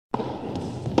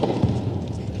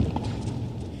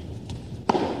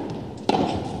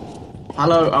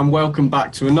Hello and welcome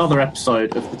back to another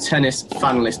episode of the Tennis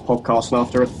Fanlist podcast. And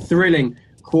after a thrilling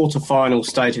quarter-final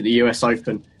stage at the US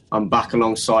Open, I'm back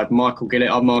alongside Michael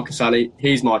Gillett. I'm Marcus Ali.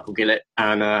 He's Michael Gillett.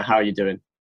 And how are you doing?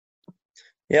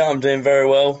 Yeah, I'm doing very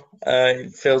well.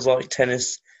 It feels like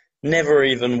tennis never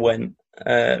even went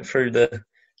through the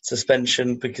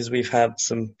suspension because we've had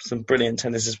some brilliant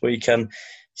tennis this week. And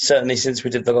certainly since we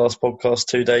did the last podcast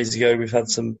 2 days ago, we've had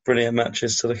some brilliant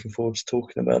matches. So looking forward to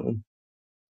talking about them.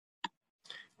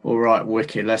 All right,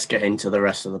 wicked. Let's get into the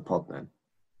rest of the pod then.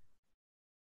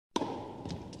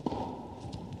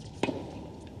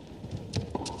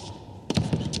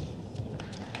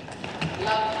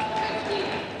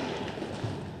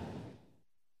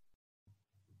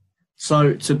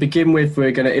 So to begin with,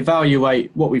 we're going to evaluate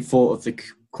what we thought of the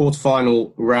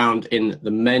quarterfinal round in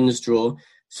the men's draw.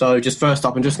 So just first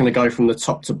up, I'm just going to go from the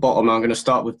top to bottom. I'm going to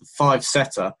start with the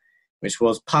five-setter, which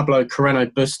was Pablo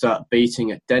Carreno Busta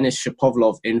beating Denis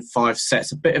Shapovalov in 5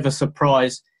 sets. A bit of a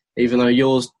surprise, even though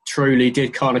yours truly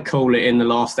did kind of call it in the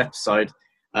last episode.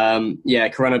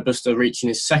 Carreno Busta reaching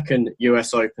his second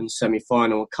US Open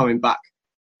semi-final, coming back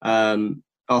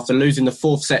after losing the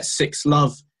 4th set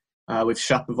 6-love with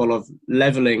Shapovalov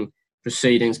levelling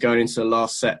proceedings going into the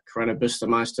last set. Carreno Busta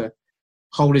managed to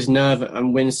hold his nerve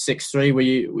and win 6-3. Were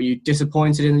you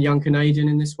disappointed in the young Canadian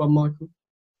in this one, Michael?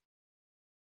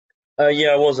 Yeah,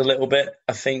 I was a little bit.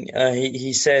 I think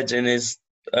he said in his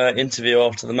interview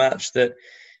after the match that,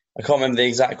 I can't remember the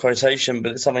exact quotation,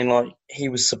 but it's something like he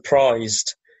was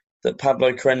surprised that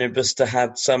Pablo Carreno Busta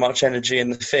had so much energy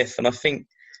in the 5th. And I think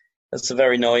that's a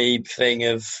very naive thing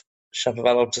of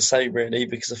Shapovalov to say, really,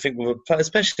 because I think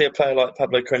especially a player like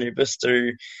Pablo Carreno Busta,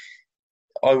 who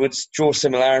I would draw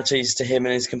similarities to him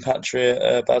and his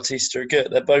compatriot Bautista Agut.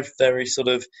 They're both very sort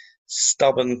of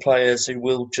stubborn players who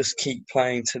will just keep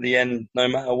playing to the end no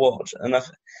matter what. And I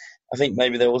think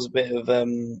maybe there was a bit of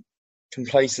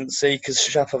complacency because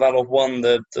Shapovalov won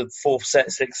the 4th set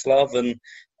 6-love, and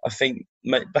I think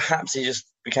perhaps he just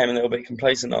became a little bit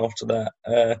complacent after that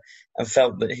and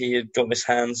felt that he had got his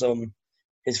hands on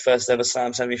his first ever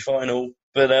Slam semi-final.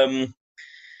 But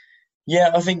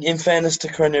I think in fairness to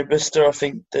Carreno Busta, I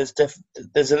think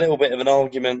there's a little bit of an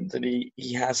argument that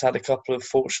he has had a couple of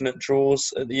fortunate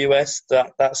draws at the US.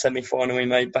 That semi-final he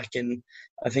made back in,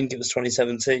 I think it was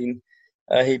 2017,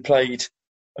 he played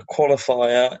a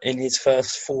qualifier in his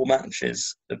first 4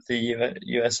 matches of the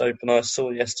US Open. I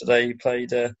saw yesterday he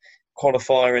played a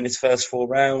qualifier in his first 4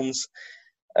 rounds.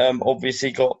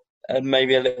 Obviously got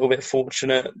maybe a little bit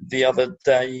fortunate the other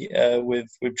day with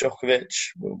Djokovic.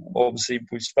 Obviously,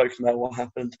 we've spoken about what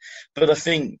happened. But I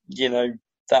think,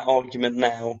 that argument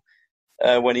now,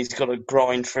 when he's got to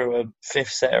grind through a 5th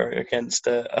setter against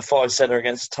a 5-setter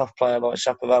against a tough player like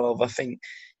Shapovalov, I think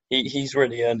he's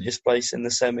really earned his place in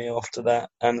the semi after that,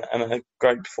 and a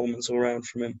great performance all round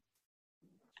from him.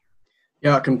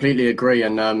 Yeah, I completely agree.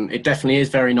 And it definitely is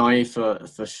very naive for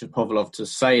Shapovalov to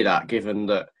say that, given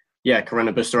that,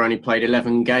 Carreno Busta only played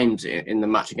 11 games in the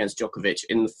match against Djokovic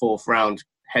in the 4th round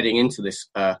heading into this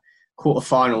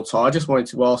quarter-final tie. I just wanted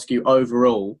to ask you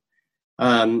overall,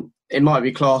 it might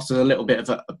be classed as a little bit of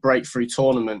a breakthrough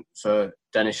tournament for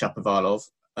Denis Shapovalov.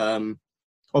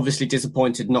 Obviously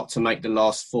disappointed not to make the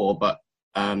last 4, but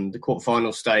the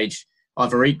quarter-final stage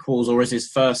either equals or is his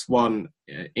first one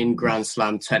in Grand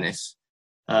Slam tennis.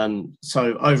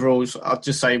 So overall, I'd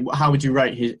just say, how would you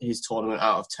rate his tournament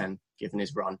out of 10, given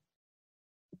his run?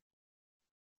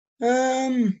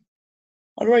 I'd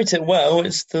rate it well.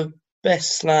 It's the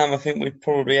best Slam I think we've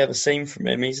probably ever seen from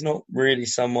him. He's not really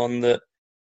someone that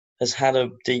has had a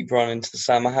deep run into the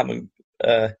Slam. I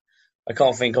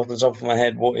can't think off the top of my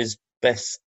head what his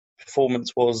best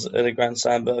performance was at a Grand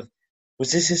Slam, but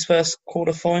was this his first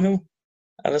quarter-final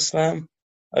at a Slam?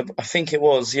 I think it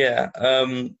was, yeah.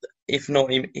 If not,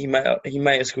 he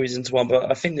may have squeezed into one, but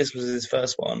I think this was his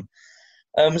first one.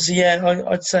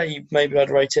 I'd say maybe I'd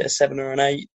rate it a 7 or an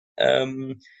 8.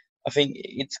 I think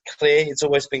it's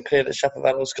always been clear that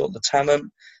Shapovalov's got the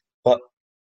talent, but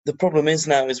the problem is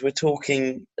now we're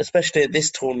talking, especially at this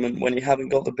tournament, when you haven't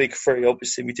got the big 3.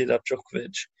 Obviously, we did have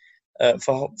Djokovic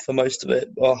for most of it,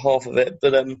 or half of it,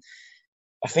 but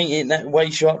I think that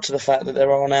weighs you up to the fact that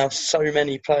there are now so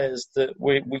many players that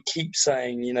we keep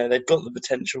saying, they've got the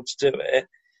potential to do it,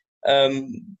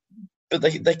 but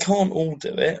they can't all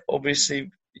do it. Obviously,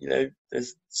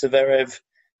 there's Zverev,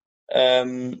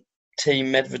 Team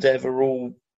Medvedev are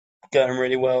all going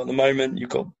really well at the moment. You've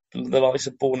got the likes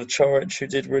of Borna Coric, who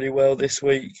did really well this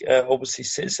week. Obviously,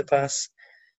 Tsitsipas.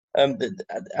 And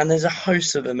there's a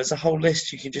host of them. There's a whole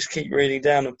list you can just keep reading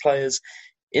down of players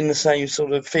in the same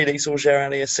sort of Felix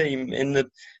Auger-Aliassime in the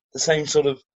same sort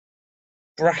of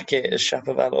bracket as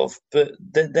Shapovalov, but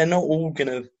they're not all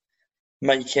going to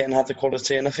make it and have the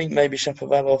quality. And I think maybe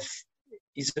Shapovalov,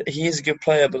 he is a good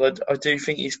player, but I do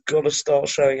think he's got to start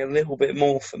showing a little bit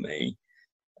more for me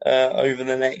over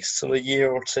the next sort of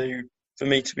year or two for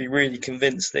me to be really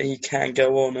convinced that he can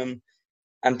go on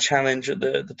and challenge at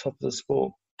the top of the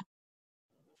sport.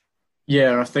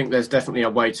 Yeah, I think there's definitely a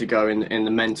way to go in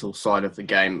the mental side of the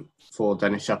game for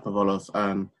Denis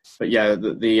Shapovalov. But yeah,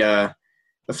 the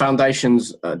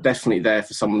foundations are definitely there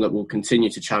for someone that will continue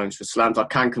to challenge for slams. I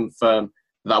can confirm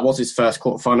that was his first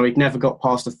quarterfinal. He'd never got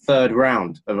past the third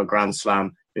round of a Grand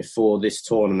Slam before this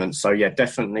tournament. So yeah,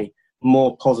 definitely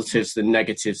more positives than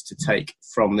negatives to take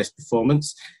from this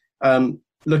performance.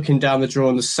 Looking down the draw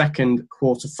in the second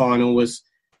quarterfinal was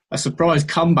a surprise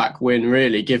comeback win,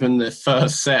 really, given the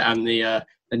first set and the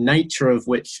nature of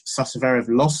which Sassuverev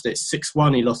lost it.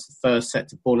 6-1, he lost the first set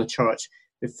to Borna Coric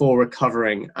before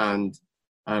recovering and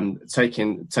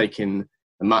taking the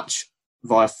match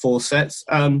via 4 sets.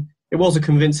 It was a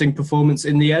convincing performance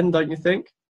in the end, don't you think?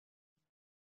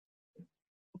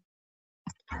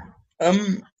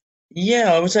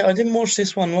 Yeah, I would say I didn't watch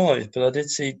this one live, but I did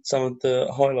see some of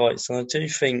the highlights, and I do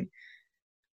think,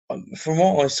 from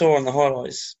what I saw on the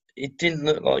highlights, it didn't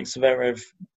look like Zverev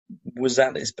was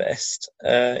at his best.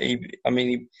 He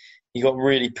got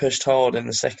really pushed hard in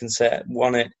the second set,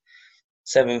 won it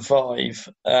 7-5,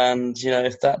 and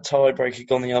if that tiebreak had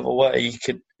gone the other way, he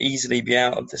could easily be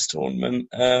out of this tournament.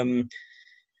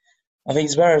 I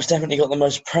think Zverev's definitely got the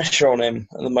most pressure on him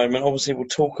at the moment. Obviously, we'll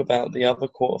talk about the other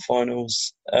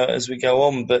quarterfinals as we go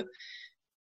on, but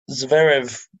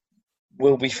Zverev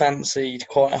will be fancied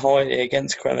quite highly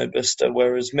against Carreño Busta,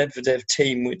 whereas Medvedev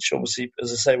team, which obviously,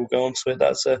 as I say, we'll go on to it,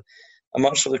 that's a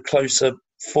much sort of closer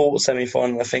fought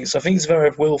semi-final, I think. So I think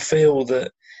Zverev will feel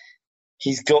that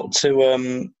he's got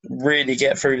to really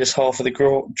get through this half of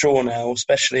the draw now,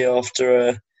 especially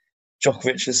after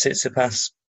Djokovic and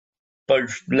Tsitsipas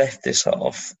both left this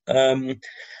half.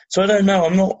 So I don't know.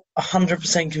 I'm not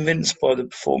 100% convinced by the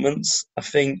performance. I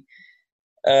think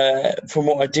from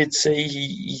what I did see,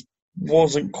 he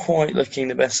wasn't quite looking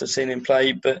the best I've seen him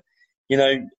play. But,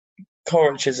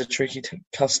 Coric is a tricky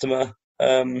customer,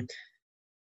 as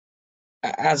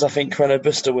I think Carreño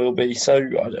Busta will be. So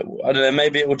I don't know.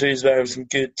 Maybe it will do Zverev some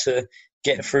good to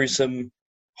get through some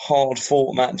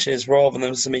hard-fought matches rather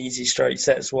than some easy straight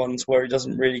sets ones where he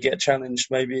doesn't really get challenged.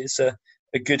 Maybe it's a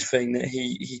good thing that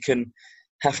he can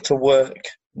have to work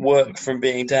from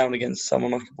being down against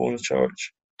someone like a Borna Coric.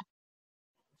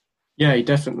 Yeah, he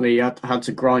definitely had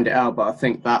to grind it out, but I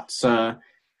think that's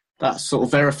sort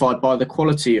of verified by the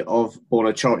quality of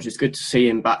Borna Coric. It's good to see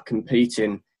him back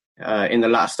competing in the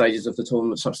latter stages of the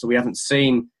tournament, such that we haven't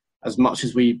seen as much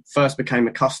as we first became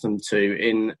accustomed to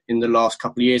in the last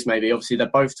couple of years, maybe. Obviously, they're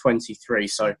both 23,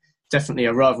 so definitely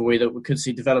a rivalry that we could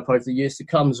see develop over the years to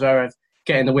come. Zverev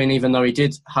getting the win, even though he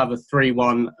did have a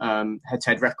 3-1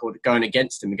 head-to-head record going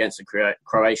against him, against the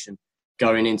Croatian,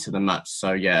 going into the match.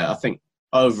 So, yeah, I think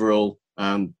overall,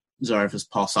 Zverev has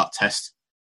passed that test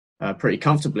pretty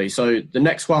comfortably. So the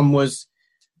next one was,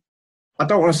 I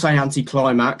don't want to say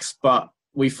anti-climax, but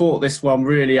we thought this one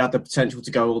really had the potential to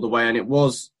go all the way, and it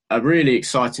was a really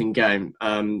exciting game.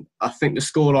 I think the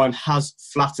scoreline has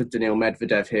flattered Daniil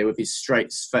Medvedev here with his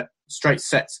straight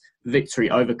sets victory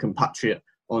over compatriot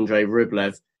Andrei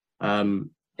Rublev.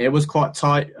 It was quite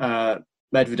tight.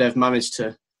 Medvedev managed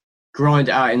to grind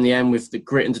it out in the end with the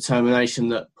grit and determination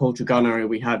that Paul Dragano,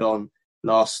 we had on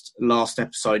last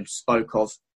episode, spoke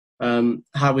of.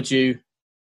 How would you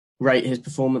rate his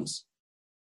performance?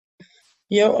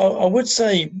 Yeah, I would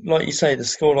say, like you say, the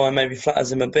scoreline maybe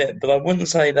flatters him a bit, but I wouldn't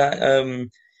say that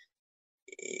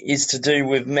is to do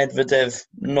with Medvedev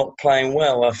not playing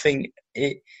well. I thought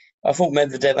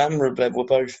Medvedev and Rublev were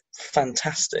both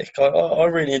fantastic. I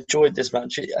really enjoyed this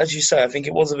match. As you say, I think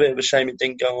it was a bit of a shame it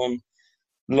didn't go on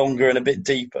longer and a bit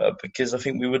deeper, because I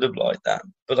think we would have liked that.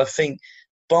 But I think,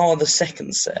 bar the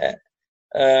second set,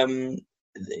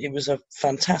 it was a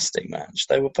fantastic match.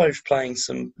 They were both playing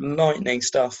some lightning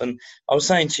stuff, and I was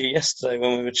saying to you yesterday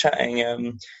when we were chatting,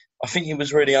 I think it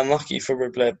was really unlucky for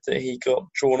Rublev that he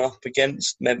got drawn up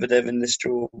against Medvedev in this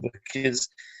draw, because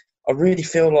I really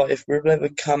feel like if Rublev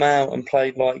had come out and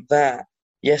played like that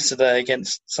yesterday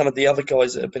against some of the other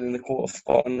guys that have been in the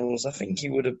quarterfinals, I think he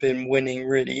would have been winning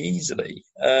really easily.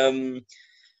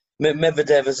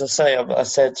 Medvedev, as I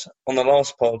said on the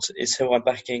last pod, is who I'm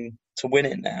backing to win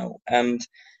it now. And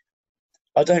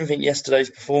I don't think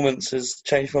yesterday's performance has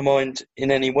changed my mind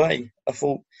in any way. I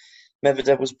thought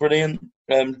Medvedev was brilliant,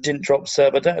 didn't drop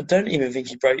serve. I don't even think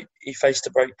he faced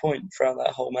a break point throughout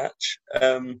that whole match.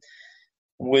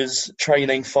 was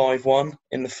trailing 5-1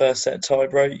 in the first set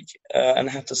tiebreak and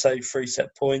had to save 3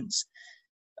 set points.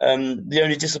 The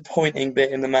only disappointing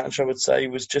bit in the match, I would say,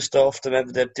 was just after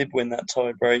Medvedev did win that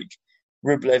tiebreak,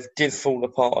 Rublev did fall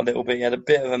apart a little bit. He had a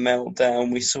bit of a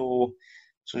meltdown. We saw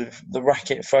sort of the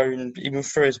racket thrown even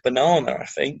through his banana, I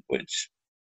think, which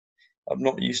I'm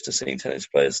not used to seeing tennis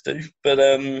players do. But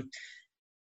I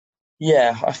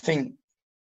think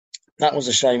that was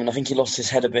a shame, and I think he lost his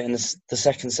head a bit in the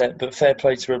second set. But fair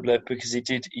play to Rublev, because he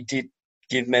did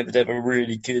give Medvedev a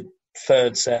really good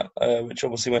third set, which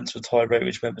obviously went to a tiebreak,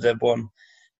 which Medvedev won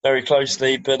very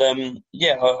closely. But I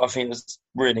think it was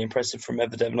really impressive from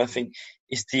Medvedev, and I think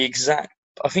it's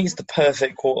the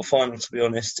perfect quarterfinal, to be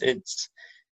honest.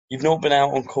 You've not been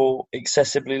out on court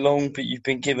excessively long, but you've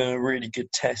been given a really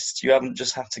good test. You haven't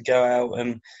just had to go out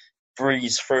and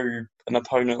breeze through an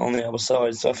opponent on the other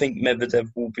side. So I think Medvedev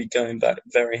will be going back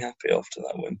very happy after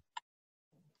that win.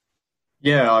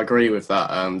 Yeah, I agree with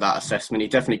that assessment. He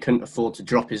definitely couldn't afford to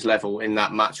drop his level in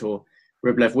that match, or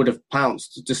Rublev would have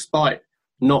pounced, despite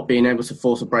not being able to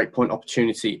force a breakpoint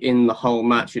opportunity in the whole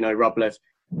match. Rublev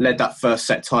led that first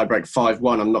set tiebreak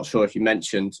 5-1. I'm not sure if you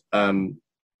mentioned.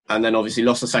 And then obviously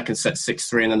lost the second set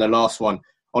 6-3 and then the last one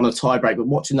on a tiebreak. But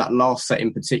watching that last set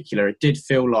in particular, it did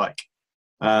feel like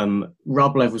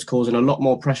Rublev was causing a lot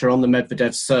more pressure on the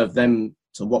Medvedev serve than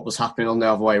to what was happening on the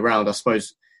other way around. I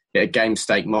suppose a game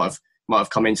stake might have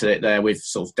come into it there with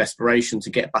sort of desperation to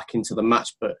get back into the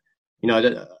match. But,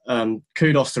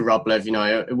 kudos to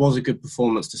Rublev. It was a good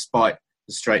performance despite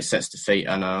the straight sets defeat.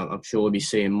 And I'm sure we'll be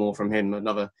seeing more from him.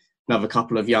 Another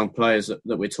couple of young players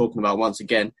that we're talking about once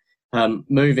again.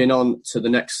 Moving on to the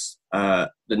next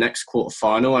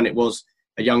quarterfinal, and it was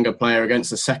a younger player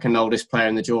against the second oldest player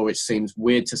in the draw, which seems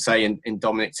weird to say in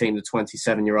Dominic Thiem, the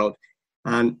 27-year-old.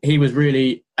 And he was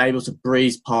really able to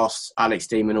breeze past Alex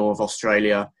de Minaur of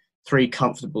Australia. 3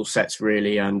 comfortable sets,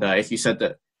 really. And if you said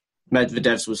that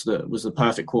Medvedev's was the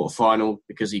perfect quarterfinal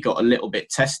because he got a little bit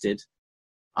tested,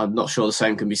 I'm not sure the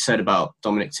same can be said about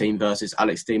Dominic Thiem versus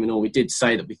Alex de Minaur. We did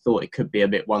say that we thought it could be a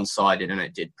bit one-sided, and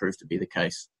it did prove to be the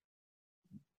case.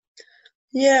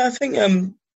 Yeah, I think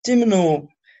de Minaur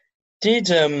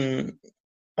did.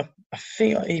 I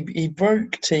think he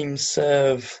broke Thiem's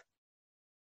serve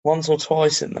once or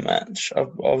twice in the match. I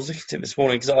was looking at it this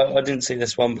morning because I didn't see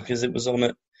this one because it was on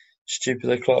at stupid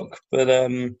o'clock. But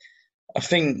I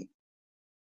think,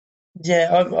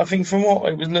 I think from what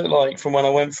it would look like from when I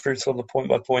went through sort of the point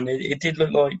by point, it did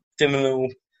look like de Minaur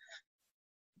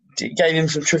gave him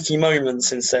some tricky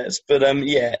moments in sets. But at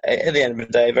the end of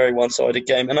the day, a very one-sided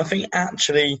game. And I think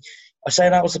actually, I say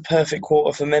that was a perfect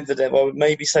quarter for Medvedev. I would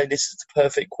maybe say this is the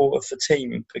perfect quarter for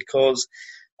Thiem, because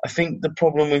I think the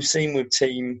problem we've seen with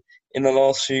Thiem in the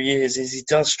last few years is he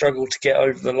does struggle to get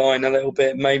over the line a little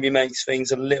bit, maybe makes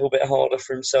things a little bit harder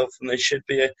for himself than they should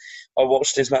be. I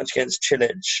watched his match against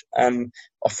Cilic, and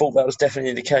I thought that was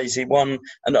definitely the case. He won,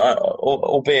 and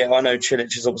albeit I know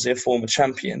Cilic is obviously a former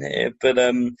champion here, but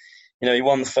he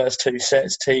won the first 2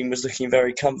 sets. Thiem was looking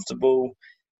very comfortable,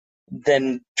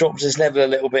 then dropped his level a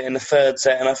little bit in the third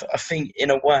set, and I think in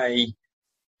a way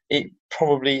it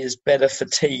probably is better for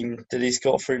Thiem that he's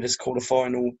got through this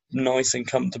quarterfinal nice and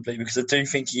comfortably, because I do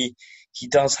think he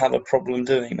does have a problem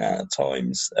doing that at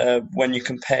times. When you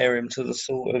compare him to the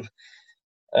sort of,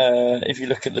 if you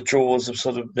look at the draws of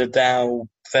sort of Nadal,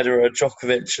 Federer,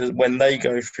 Djokovic, when they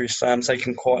go through slams, they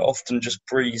can quite often just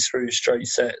breeze through straight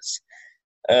sets.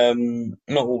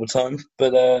 Not all the time,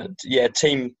 but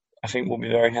Thiem, I think, will be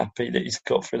very happy that he's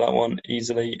got through that one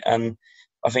easily. And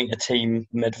I think a Thiem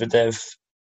Medvedev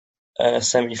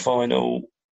semi-final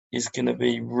is going to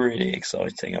be really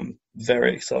exciting. I'm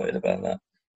very excited about that.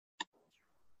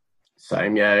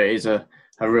 Same, yeah. It is a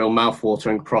real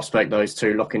mouth-watering prospect, those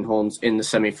two locking horns in the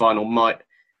semi-final.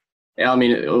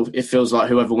 It feels like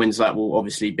whoever wins that will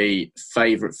obviously be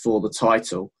favourite for the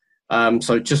title.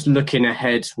 So just looking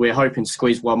ahead, we're hoping to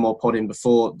squeeze one more pod in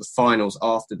before the finals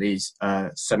after these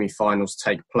semi-finals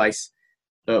take place.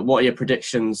 But what are your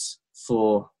predictions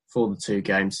for the 2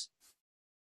 games?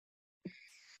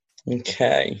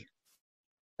 Okay.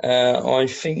 I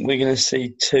think we're going to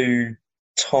see 2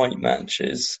 tight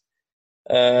matches.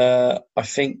 I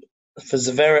think for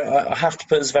Zverev, I have to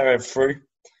put Zverev through.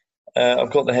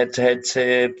 I've got the head-to-heads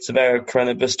here. Zverev,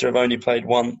 Carreño Busta have only played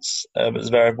once, but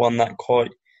Zverev won that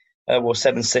quite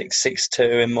 7-6,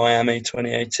 6-2 in Miami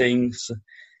 2018. So,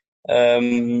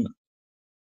 I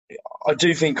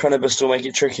do think Carreño Busta will make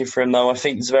it tricky for him, though. I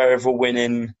think Zverev will win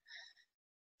in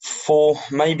 4,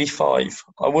 maybe 5.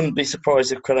 I wouldn't be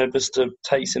surprised if Carreño Busta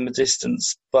takes him a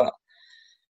distance, but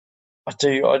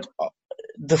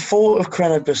the thought of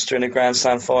Carreño Busta in a Grand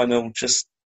Slam final just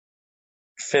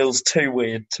feels too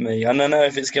weird to me. And I don't know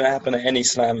if it's going to happen at any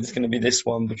slam, it's going to be this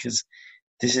one because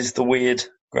this is the weird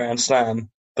Grand Slam.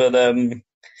 But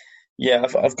yeah,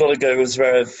 I've got to go with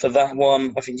Zverev for that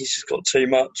one. I think he's just got too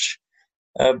much.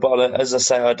 But as I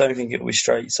say, I don't think it'll be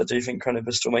straight. So I do think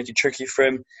Crenobust will make it tricky for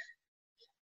him.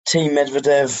 Team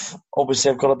Medvedev,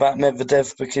 obviously I've got to back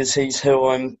Medvedev because he's who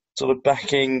I'm sort of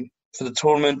backing for the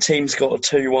tournament. Team's got a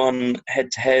 2-1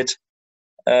 head-to-head.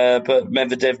 But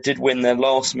Medvedev did win their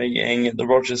last meeting at the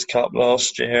Rogers Cup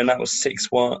last year, and that was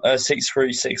 6-1, 6-3,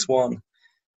 6-1.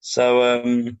 So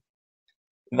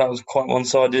that was quite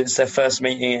one-sided. It's their first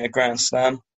meeting at a Grand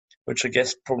Slam, which I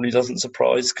guess probably doesn't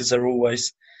surprise because they're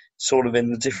always sort of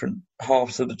in the different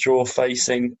halves of the draw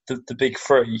facing the big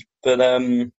three. But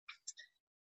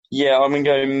yeah, I'm going to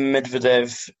go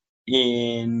Medvedev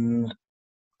in...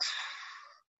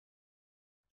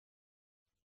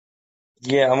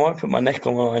 Yeah, I might put my neck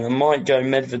on the line. I might go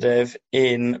Medvedev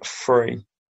in 3.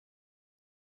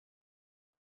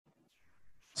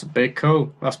 It's a big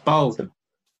call. That's bold.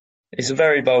 It's a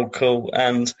very bold call,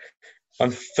 and I'm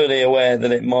fully aware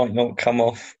that it might not come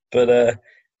off. But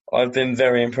I've been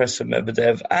very impressed with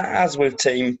Medvedev, as with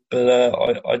team. But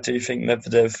I do think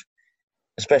Medvedev,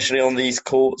 especially on these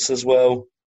courts as well,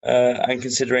 and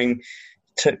considering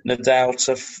took Nadal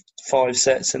to 5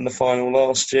 sets in the final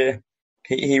last year,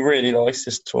 he really likes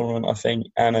this tournament, I think.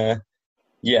 And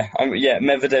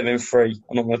Medvedev in 3.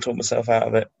 I'm not going to talk myself out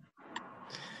of it.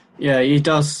 Yeah, he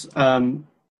does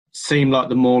seem like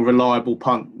the more reliable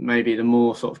punt, maybe the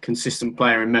more sort of consistent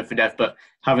player in Medvedev. But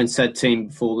having said team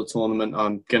before the tournament,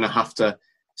 I'm going to have to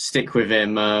stick with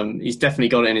him. He's definitely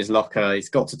got it in his locker. He's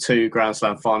got to 2 Grand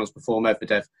Slam finals before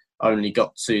Medvedev only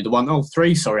got to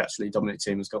 3, actually. Dominic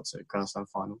Thiem has got to a Grand Slam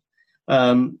final.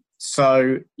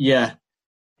 So, yeah,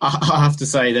 I have to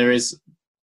say there is...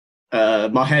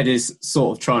 my head is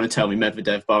sort of trying to tell me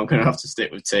Medvedev, but I'm going to have to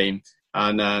stick with team.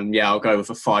 And I'll go with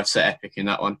a 5-set epic in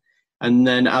that one. And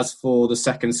then as for the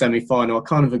second semi-final, I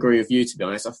kind of agree with you, to be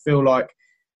honest. I feel like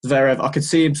Zverev, I could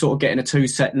see him sort of getting a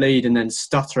 2-set lead and then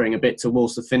stuttering a bit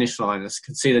towards the finish line. I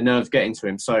could see the nerves getting to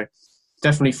him. So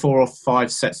definitely 4 or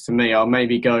 5 sets to me. I'll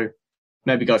maybe go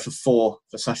for 4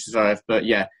 for Sasha Zverev. But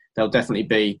yeah, there'll definitely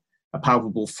be a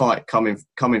palpable fight coming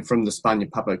from the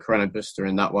Spaniard Pablo Carreno Busta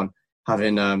in that one,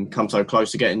 having come so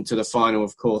close to getting to the final,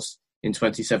 of course, in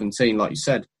 2017, like you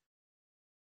said.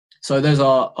 So those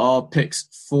are our picks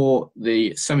for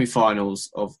the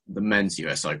semi-finals of the men's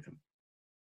US Open.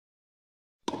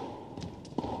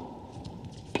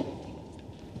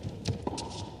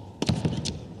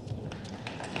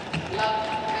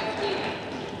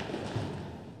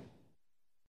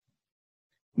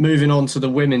 Moving on to the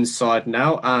women's side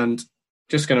now, and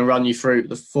just going to run you through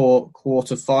the 4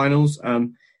 quarterfinals.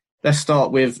 Let's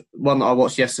start with one that I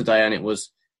watched yesterday, and it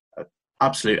was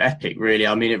absolute epic, really.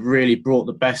 I mean, it really brought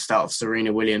the best out of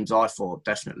Serena Williams, I thought,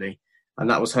 definitely. And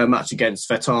that was her match against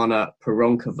Svetlana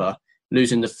Pironkova,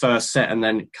 losing the first set and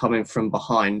then coming from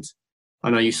behind.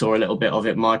 I know you saw a little bit of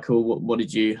it, Michael.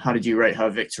 How did you rate her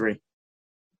victory?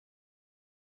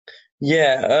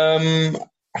 Yeah,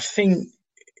 I think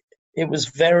it was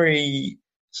very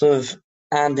sort of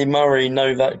Andy Murray,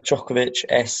 Novak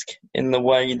Djokovic-esque in the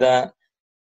way that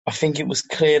I think it was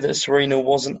clear that Serena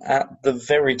wasn't at the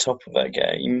very top of her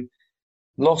game,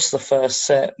 lost the first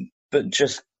set, but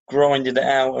just grinded it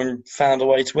out and found a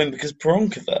way to win because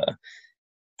Pironkova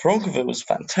was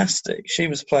fantastic. She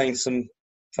was playing some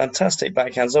fantastic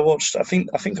backhands. I think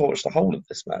I watched the whole of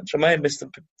this match. I may have missed the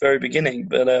very beginning,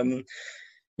 but I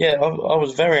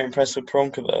was very impressed with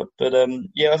Pironkova. But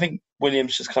I think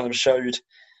Williams just kind of showed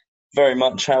very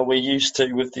much how we're used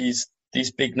to with these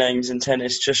big names in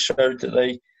tennis, just showed that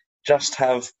they just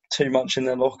have too much in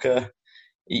their locker.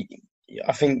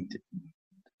 I think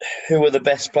who are the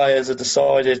best players are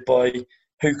decided by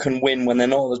who can win when they're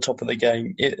not at the top of the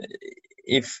game.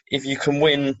 If you can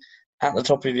win at the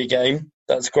top of your game,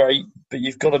 that's great, but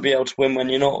you've got to be able to win when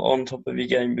you're not on top of your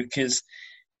game because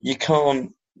you're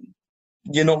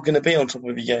not going to be on top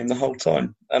of your game the whole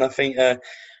time. And I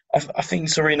think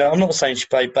Serena, I'm not saying she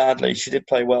played badly, she did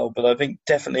play well, but I think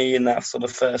definitely in that sort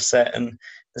of first set and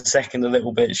the second a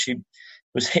little bit, she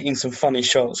was hitting some funny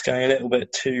shots, going a little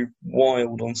bit too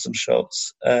wild on some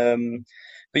shots. But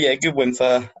yeah, good win for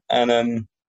her. And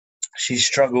she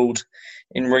struggled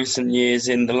in recent years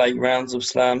in the late rounds of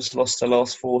slams, lost her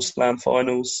last 4 slam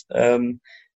finals. But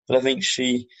I think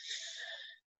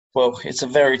it's a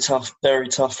very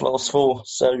tough last 4.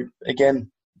 So again,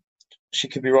 she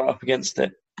could be right up against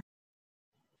it.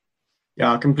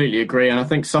 Yeah, I completely agree. And I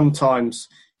think sometimes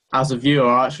as a viewer,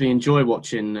 I actually enjoy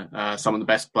watching some of the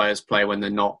best players play when they're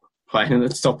not playing at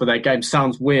the top of their game.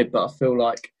 Sounds weird, but I feel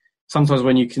like sometimes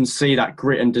when you can see that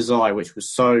grit and desire, which was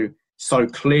so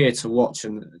clear to watch,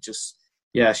 and just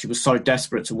she was so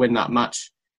desperate to win that match,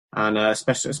 and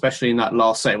especially in that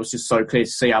last set, it was just so clear to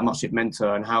see how much it meant to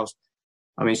her, and how,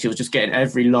 I mean, she was just getting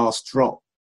every last drop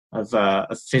of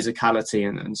physicality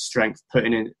and strength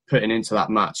putting into that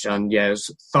match, and it was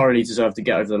thoroughly deserved to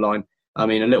get over the line. I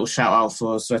mean, a little shout out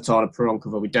for Svetlana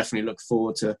Pironkova. We definitely look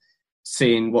forward to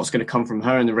seeing what's going to come from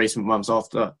her in the recent months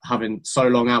after having so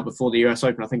long out before the US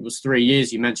Open. I think it was 3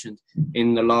 years you mentioned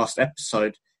in the last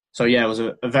episode. So it was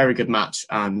a very good match,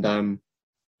 and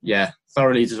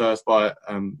thoroughly deserved by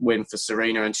win for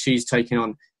Serena, and she's taking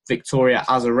on Victoria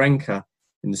Azarenka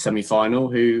in the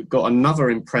semi-final, who got another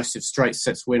impressive straight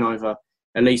sets win over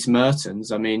Elise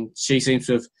Mertens. I mean, she seems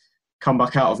to have come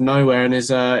back out of nowhere and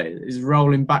is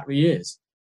rolling back the years.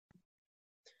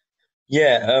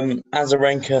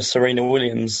 Azarenka, Serena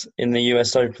Williams in the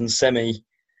US Open semi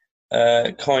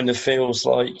kind of feels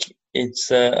like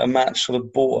it's a match sort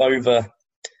of brought over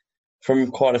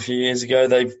from quite a few years ago.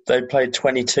 They played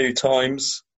 22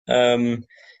 times and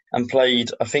played,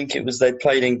 I think it was, they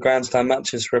played in Grand Slam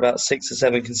matches for about 6 or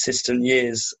 7 consistent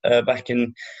years back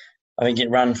in, I think it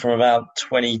ran from about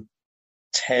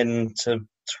 2010 to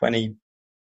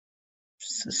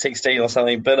 2016 or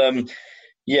something. But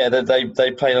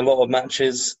they played a lot of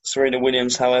matches. Serena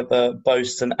Williams, however,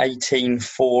 boasts an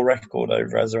 18-4 record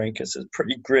over Azarenka. So it's a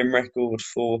pretty grim record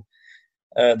for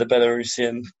the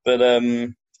Belarusian. But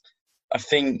I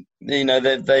think,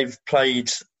 they've played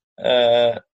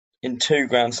in 2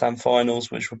 Grand Slam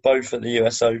finals, which were both at the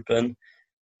US Open.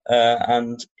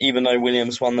 And even though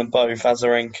Williams won them both,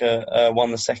 Azarenka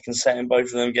won the second set, and both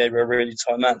of them gave her a really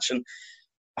tight match. And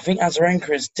I think Azarenka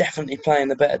is definitely playing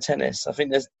the better tennis. I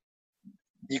think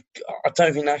I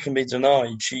don't think that can be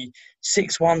denied. She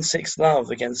 6-1,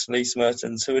 6-love against Elise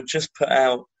Mertens, who had just put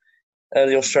out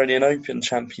the Australian Open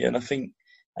champion. I think,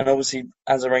 and obviously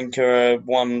Azarenka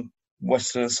won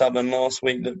Western and Southern last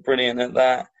week, looked brilliant at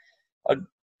that.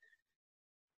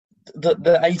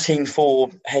 The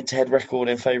 18-4 head-to-head record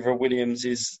in favour of Williams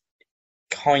is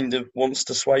kind of wants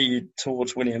to sway you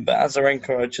towards Williams, but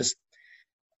Azarenka,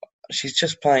 she's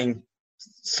just playing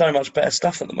so much better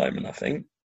stuff at the moment, I think.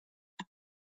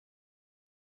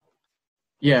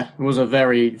 Yeah, it was a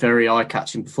very, very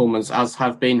eye-catching performance, as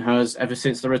have been hers ever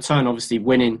since the return, obviously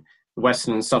winning the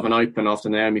Western and Southern Open after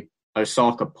Naomi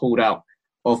Osaka pulled out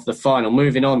of the final.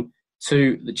 Moving on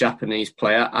to the Japanese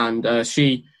player, and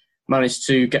she managed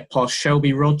to get past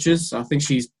Shelby Rogers. I think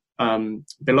she's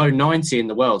below 90 in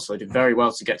the world, so did very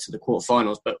well to get to the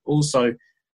quarterfinals. But also,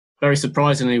 very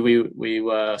surprisingly, we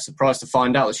were surprised to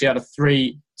find out that she had a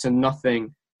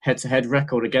 3-0 head-to-head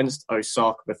record against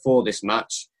Osaka before this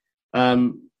match.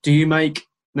 Do you make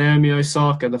Naomi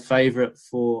Osaka the favourite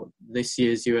for this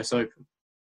year's US Open?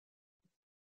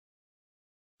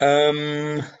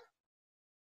 I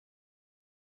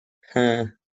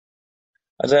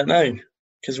don't know,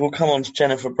 because we'll come on to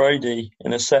Jennifer Brady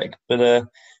in a sec, but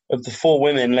of the 4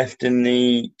 women left in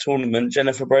the tournament,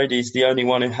 Jennifer Brady is the only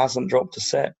one who hasn't dropped a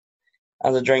set.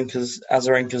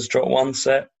 Azarenka's dropped 1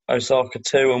 set, Osaka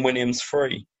 2, and Williams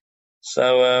 3.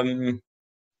 So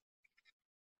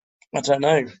I don't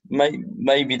know.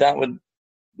 Maybe that would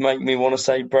make me want to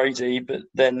say Brady, but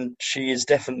then she is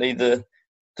definitely the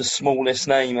smallest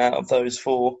name out of those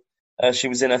 4. She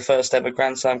was in her first ever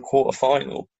Grand Slam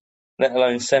quarter-final, let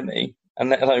alone semi,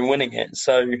 and let alone winning it.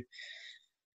 So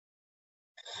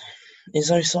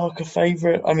is Osaka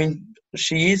favourite? I mean,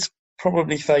 she is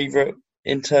probably favourite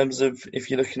in terms of if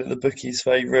you're looking at the bookies'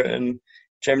 favourite and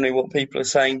generally what people are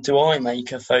saying. Do I make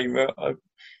her favourite? I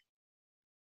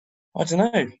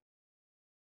don't know.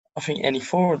 I think any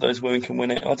 4 of those women can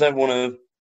win it. I don't want to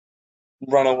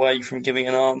run away from giving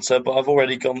an answer, but I've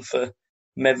already gone for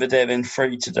Medvedev in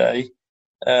 3 today.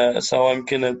 So I'm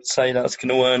going to say that's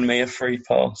going to earn me a free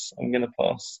pass. I'm going to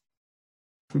pass.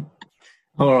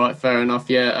 All right, fair enough.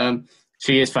 Yeah,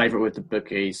 she is favourite with the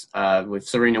bookies, with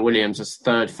Serena Williams as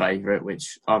 3rd favourite,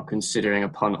 which I'm considering a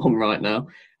punt on right now.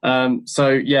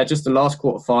 Just the last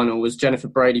quarter-final was Jennifer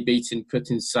Brady beating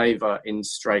Putintseva in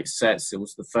straight sets. It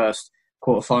was the first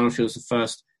quarter-final. She was the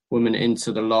first woman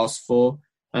into the last 4.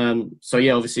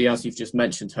 Obviously, as you've just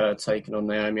mentioned, her taking on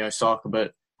Naomi Osaka,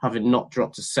 but having not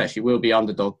dropped a set, she will be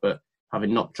underdog, but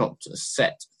having not dropped a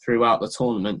set throughout the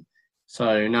tournament.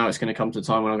 So now it's going to come to the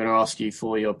time when I'm going to ask you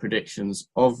for your predictions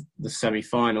of the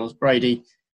semi-finals. Brady,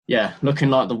 looking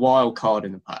like the wild card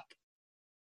in the pack.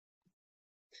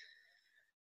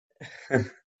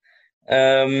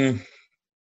 I'm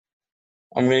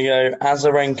going to go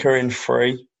Azarenka in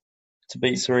 3 to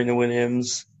beat Serena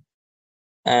Williams,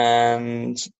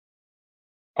 and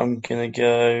I'm going to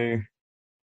go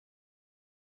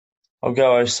I'll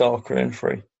go Osaka in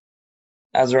 3.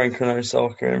 Azarenka and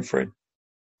Osaka in 3.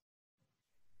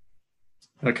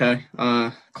 Okay,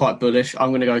 quite bullish. I'm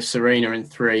going to go Serena in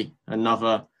 3.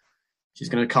 She's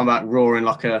going to come back roaring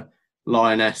like a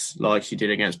lioness, like she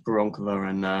did against Boronkova,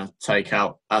 and take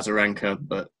out Azarenka.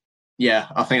 But yeah,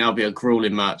 I think that'll be a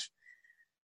grueling match.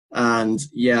 And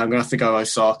yeah, I'm going to have to go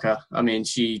Osaka. I mean,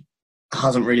 she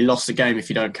hasn't really lost a game if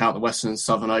you don't count the Western and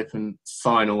Southern Open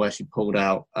final where she pulled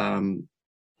out. And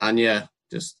yeah,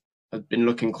 just has been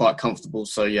looking quite comfortable.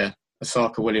 So yeah,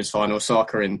 Osaka Williams final.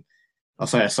 I'll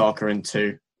say Osaka in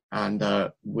 2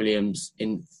 and Williams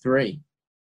in 3.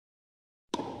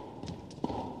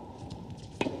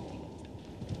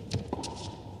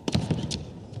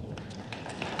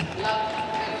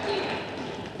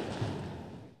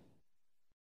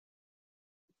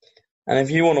 And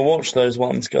if you want to watch those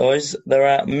ones, guys, they're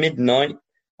at midnight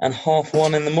and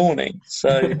 1:30 in the morning.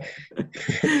 So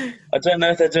I don't know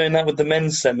if they're doing that with the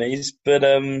men's semis, but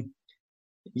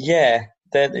yeah,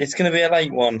 it's going to be a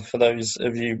late one for those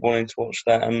of you wanting to watch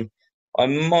that. And I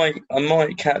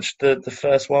might catch the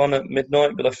first one at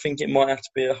midnight, but I think it might have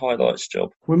to be a highlights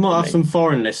job. We might have some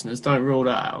foreign listeners. Don't rule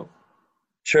that out.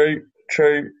 True.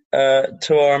 To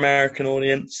our American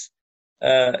audience,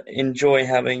 enjoy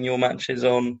having your matches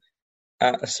on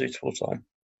at a suitable time.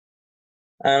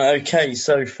 And okay,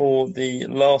 so for the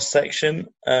last section,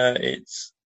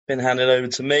 it's been handed over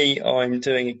to me. I'm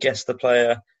doing a guess the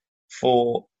player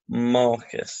for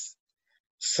Marcus.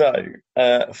 So,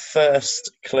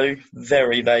 first clue,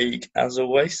 very vague as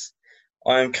always.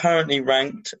 I am currently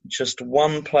ranked just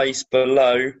 1 place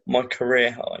below my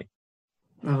career high.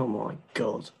 Oh my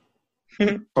God.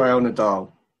 Rafael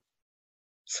Nadal.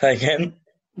 Say again?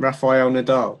 Rafael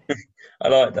Nadal. I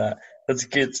like that. That's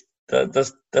good.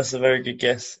 That's a very good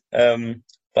guess.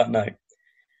 But no.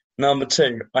 Number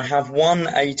 2, I have 1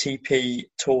 ATP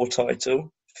Tour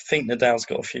title. I think Nadal's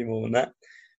got a few more than that.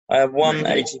 I have 1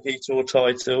 ATP Tour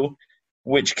title,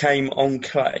 which came on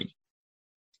clay.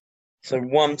 So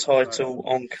 1 title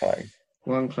on clay.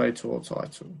 1 clay tour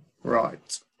title.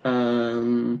 Right.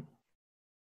 Miomir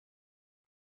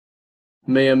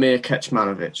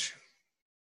Kecmanovic.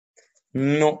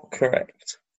 Not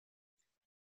correct.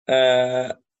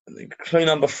 Clue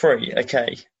number 3.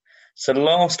 Okay. So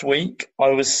last week I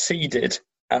was seeded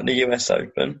at the US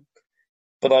Open,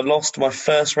 but I lost my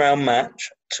first round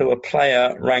match to a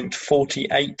player ranked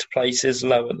 48 places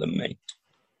lower than me.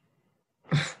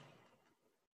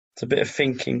 It's a bit of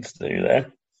thinking to do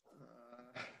there.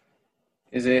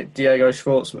 Is it Diego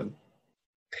Schwartzman?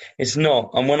 It's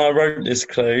not. And when I wrote this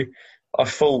clue, I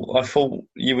thought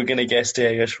you were going to guess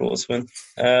Diego Schwartzman.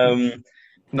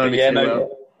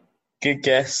 Well. Good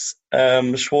guess.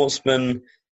 Schwartzman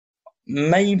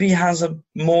maybe has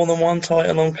more than 1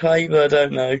 title on clay, but I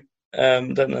don't know.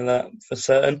 Don't know that for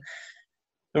certain.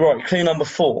 Right, clue number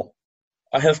 4.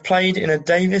 I have played in a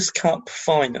Davis Cup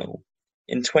final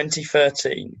in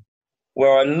 2013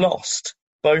 where I lost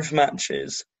both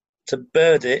matches to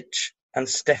Berdych and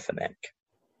Stefanek.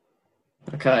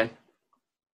 Okay.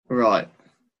 Right.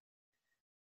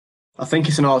 I think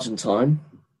it's an Argentine.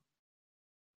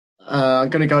 I'm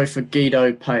going to go for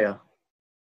Guido Pella.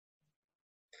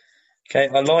 Okay,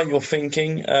 I like your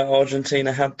thinking.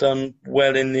 Argentina have done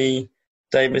well in the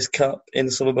Davis Cup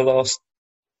in sort of the last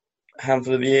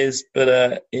handful of years,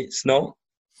 but it's not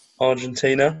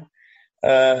Argentina.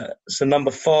 So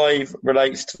number 5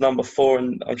 relates to number 4,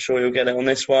 and I'm sure you'll get it on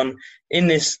this one. In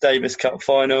this Davis Cup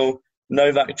final,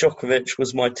 Novak Djokovic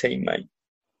was my teammate.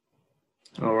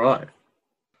 All right.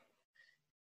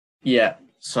 Yeah.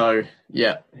 So,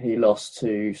 yeah, he lost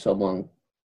to someone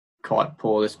quite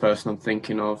poor, this person I'm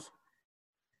thinking of.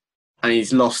 And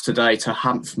he's lost today to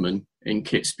Hanfmann in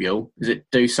Kitzbühel. Is it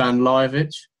Dusan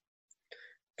Lajovic?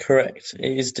 Correct.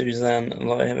 It is Dusan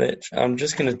Lajovic. I'm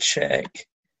just going to check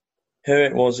who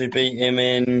it was who beat him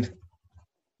in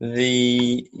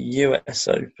the US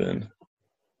Open.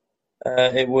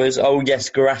 It was,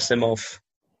 Gerasimov.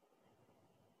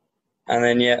 And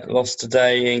then, lost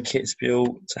today in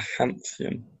Kitzbühel to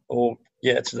Hanfmann.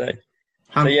 Today.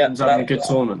 Hanfmann's having a good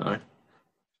tournament, though.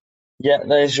 Yeah,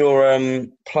 there's your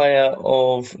player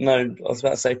of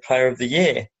the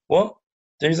year. What?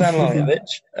 Dusan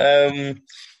Lajovic.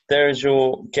 There is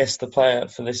your guess the player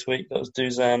for this week. That was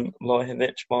Dusan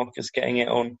Lajovic. Marcus getting it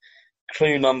on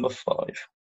clue number 5.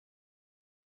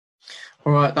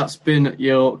 All right, that's been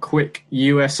your quick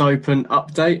US Open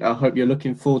update. I hope you're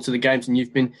looking forward to the games and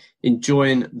you've been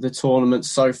enjoying the tournament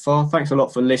so far. Thanks a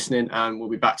lot for listening, and we'll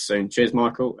be back soon. Cheers,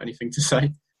 Michael. Anything to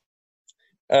say?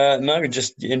 No,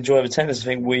 just enjoy the tennis. I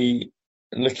think we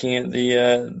looking at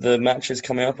the matches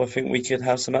coming up, I think we could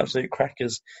have some absolute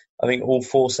crackers. I think all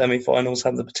 4 semi-finals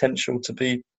have the potential to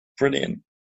be brilliant.